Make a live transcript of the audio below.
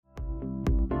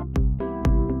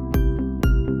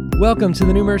Welcome to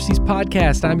the New Mercies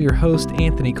Podcast. I'm your host,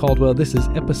 Anthony Caldwell. This is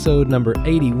episode number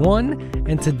 81,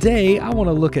 and today I want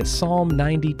to look at Psalm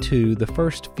 92, the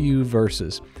first few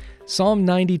verses. Psalm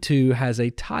 92 has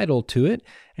a title to it,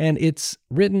 and it's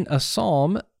written a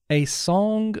psalm, a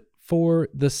song for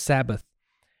the Sabbath.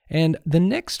 And the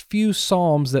next few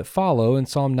psalms that follow in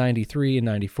Psalm 93 and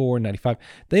 94 and 95,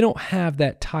 they don't have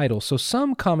that title. So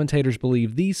some commentators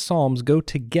believe these psalms go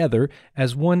together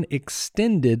as one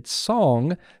extended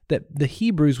song that the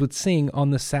Hebrews would sing on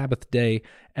the Sabbath day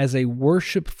as a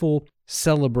worshipful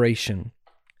celebration.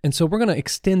 And so we're going to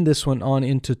extend this one on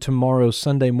into tomorrow's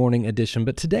Sunday morning edition.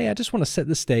 But today I just want to set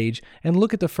the stage and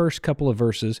look at the first couple of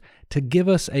verses to give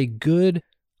us a good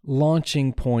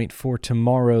launching point for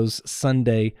tomorrow's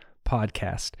Sunday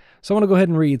podcast. So I want to go ahead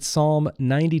and read Psalm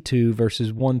 92,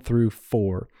 verses 1 through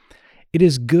 4. It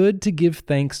is good to give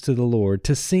thanks to the Lord,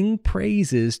 to sing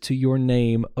praises to your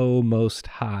name, O Most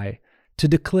High, to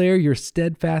declare your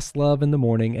steadfast love in the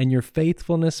morning and your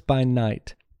faithfulness by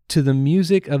night, to the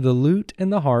music of the lute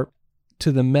and the harp,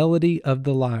 to the melody of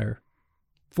the lyre.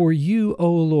 For you,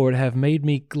 O Lord, have made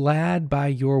me glad by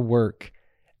your work.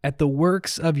 At the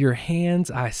works of your hands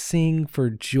I sing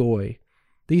for joy.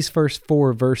 These first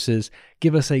four verses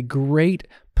give us a great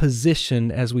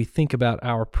position as we think about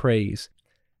our praise.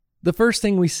 The first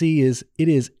thing we see is it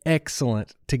is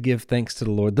excellent to give thanks to the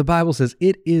Lord. The Bible says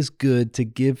it is good to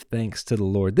give thanks to the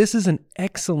Lord. This is an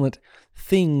excellent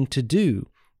thing to do.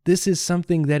 This is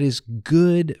something that is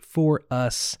good for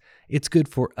us. It's good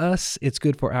for us. It's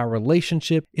good for our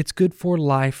relationship. It's good for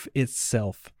life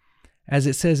itself. As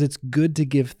it says, it's good to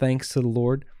give thanks to the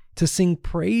Lord, to sing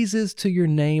praises to your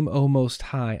name, O Most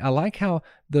High. I like how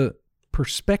the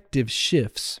perspective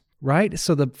shifts, right?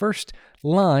 So the first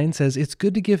line says, it's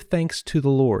good to give thanks to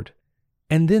the Lord.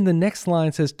 And then the next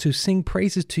line says, to sing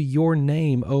praises to your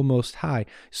name, O Most High.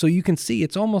 So you can see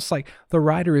it's almost like the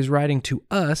writer is writing to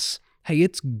us, hey,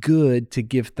 it's good to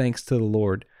give thanks to the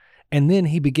Lord. And then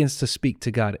he begins to speak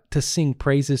to God, to sing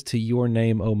praises to your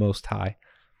name, O Most High.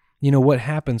 You know, what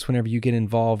happens whenever you get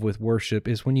involved with worship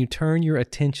is when you turn your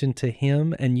attention to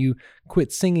Him and you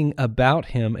quit singing about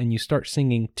Him and you start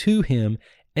singing to Him,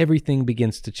 everything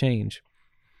begins to change.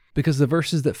 Because the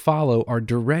verses that follow are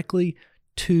directly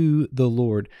to the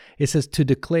Lord. It says, to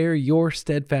declare your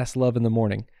steadfast love in the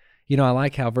morning. You know, I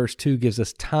like how verse 2 gives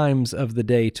us times of the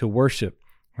day to worship,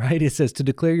 right? It says, to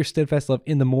declare your steadfast love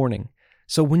in the morning.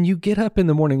 So when you get up in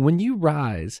the morning, when you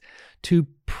rise to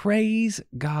praise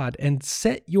God and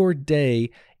set your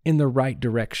day in the right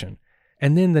direction.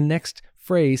 And then the next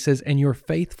phrase says, and your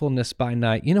faithfulness by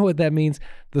night. You know what that means?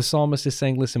 The psalmist is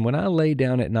saying, listen, when I lay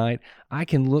down at night, I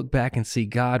can look back and see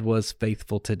God was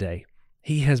faithful today.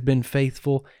 He has been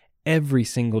faithful every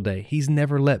single day. He's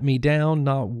never let me down,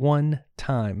 not one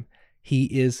time. He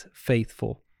is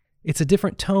faithful. It's a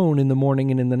different tone in the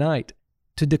morning and in the night.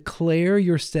 To declare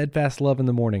your steadfast love in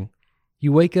the morning.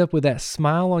 You wake up with that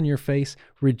smile on your face,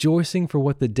 rejoicing for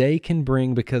what the day can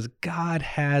bring because God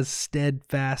has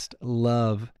steadfast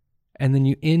love. And then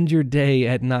you end your day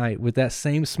at night with that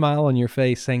same smile on your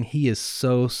face saying, He is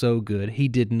so, so good. He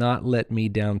did not let me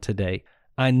down today.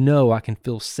 I know I can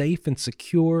feel safe and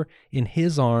secure in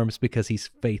His arms because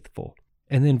He's faithful.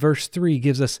 And then verse 3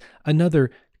 gives us another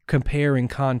compare and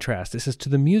contrast. It says, to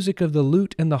the music of the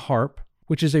lute and the harp,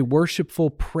 which is a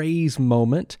worshipful praise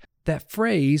moment. That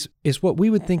phrase is what we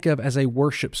would think of as a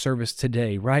worship service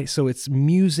today, right? So it's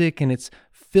music and it's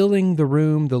filling the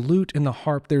room, the lute and the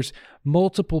harp. There's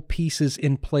multiple pieces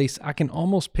in place. I can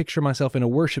almost picture myself in a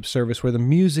worship service where the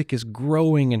music is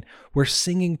growing and we're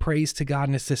singing praise to God,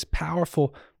 and it's this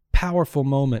powerful, powerful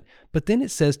moment. But then it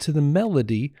says to the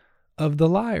melody of the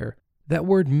lyre. That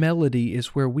word melody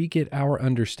is where we get our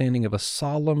understanding of a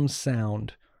solemn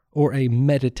sound or a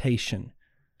meditation.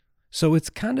 So it's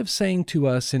kind of saying to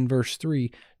us in verse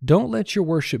 3, don't let your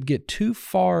worship get too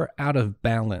far out of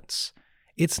balance.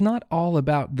 It's not all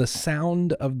about the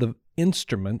sound of the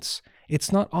instruments.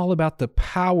 It's not all about the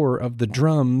power of the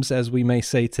drums, as we may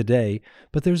say today,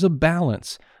 but there's a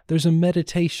balance. There's a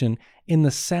meditation in the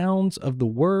sounds of the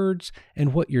words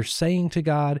and what you're saying to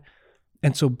God.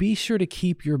 And so be sure to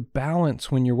keep your balance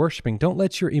when you're worshiping. Don't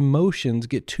let your emotions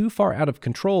get too far out of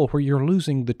control where you're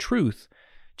losing the truth.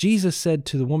 Jesus said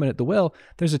to the woman at the well,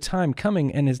 there's a time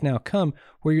coming and has now come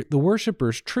where the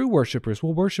worshipers, true worshipers,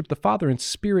 will worship the Father in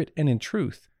spirit and in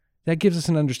truth. That gives us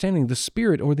an understanding, the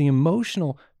spirit or the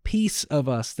emotional piece of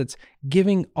us that's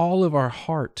giving all of our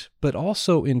heart, but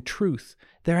also in truth.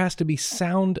 There has to be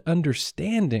sound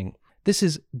understanding. This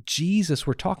is Jesus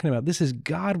we're talking about. This is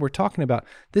God we're talking about.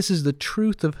 This is the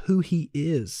truth of who He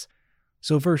is.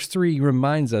 So verse 3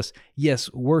 reminds us,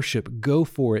 yes, worship, go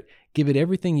for it, give it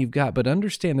everything you've got, but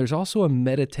understand there's also a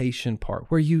meditation part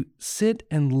where you sit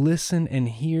and listen and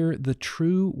hear the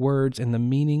true words and the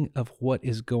meaning of what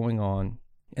is going on.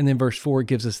 And then verse 4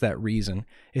 gives us that reason.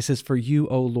 It says, "For you,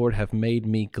 O Lord, have made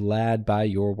me glad by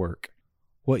your work."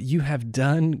 What you have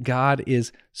done, God,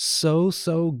 is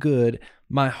so good.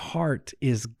 My heart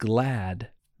is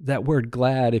glad. That word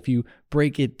glad, if you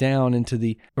break it down into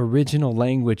the original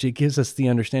language, it gives us the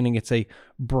understanding it's a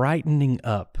brightening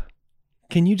up.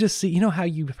 Can you just see, you know how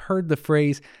you've heard the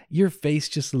phrase, your face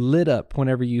just lit up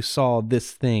whenever you saw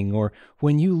this thing, or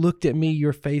when you looked at me,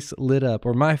 your face lit up,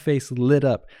 or my face lit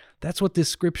up. That's what this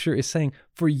scripture is saying.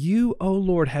 For you, O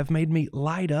Lord, have made me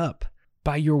light up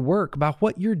by your work, by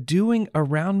what you're doing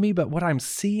around me, but what I'm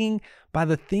seeing, by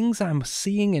the things I'm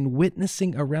seeing and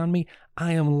witnessing around me,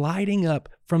 I am lighting up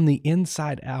from the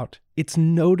inside out. It's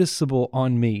noticeable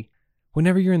on me.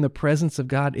 Whenever you're in the presence of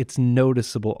God, it's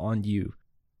noticeable on you.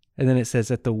 And then it says,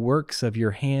 "At the works of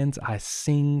your hands, I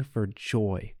sing for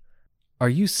joy." Are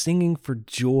you singing for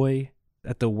joy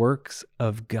at the works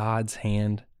of God's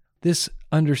hand? This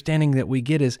understanding that we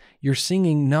get is you're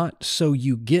singing not so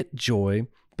you get joy,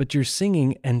 but you're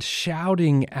singing and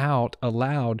shouting out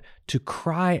aloud to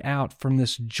cry out from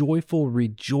this joyful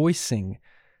rejoicing,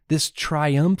 this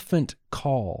triumphant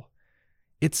call.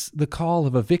 It's the call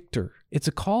of a victor. It's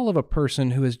a call of a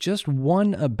person who has just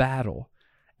won a battle,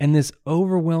 and this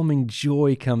overwhelming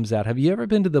joy comes out. Have you ever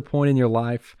been to the point in your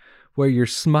life where you're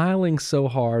smiling so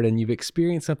hard and you've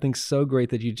experienced something so great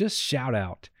that you just shout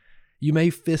out? You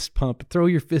may fist pump, throw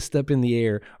your fist up in the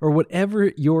air, or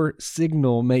whatever your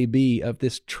signal may be of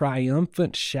this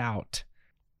triumphant shout.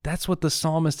 That's what the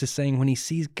psalmist is saying when he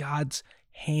sees God's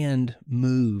hand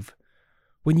move.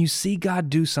 When you see God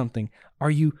do something,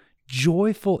 are you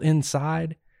joyful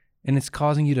inside and it's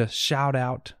causing you to shout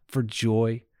out for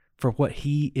joy for what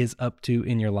he is up to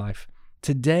in your life?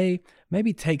 Today,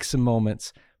 maybe take some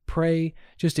moments, pray,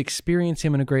 just experience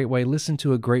him in a great way. Listen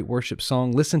to a great worship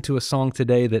song. Listen to a song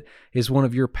today that is one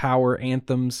of your power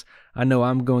anthems. I know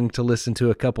I'm going to listen to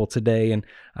a couple today, and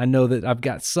I know that I've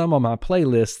got some on my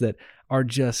playlist that are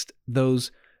just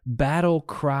those battle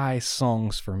cry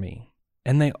songs for me.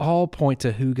 And they all point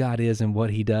to who God is and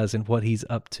what he does and what he's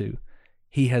up to.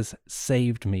 He has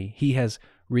saved me. He has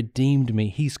redeemed me.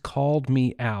 He's called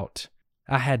me out.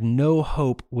 I had no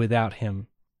hope without him,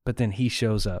 but then he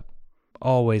shows up.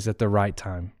 Always at the right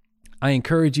time. I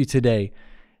encourage you today,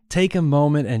 take a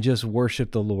moment and just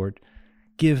worship the Lord.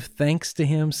 Give thanks to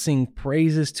him, sing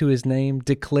praises to his name,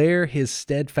 declare his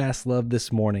steadfast love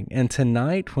this morning. And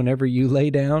tonight, whenever you lay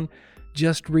down,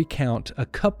 just recount a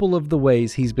couple of the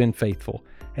ways he's been faithful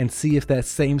and see if that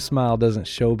same smile doesn't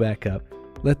show back up.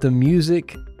 Let the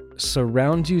music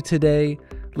surround you today.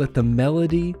 Let the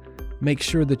melody make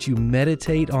sure that you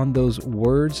meditate on those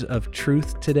words of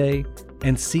truth today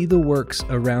and see the works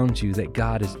around you that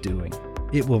God is doing.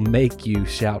 It will make you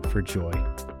shout for joy.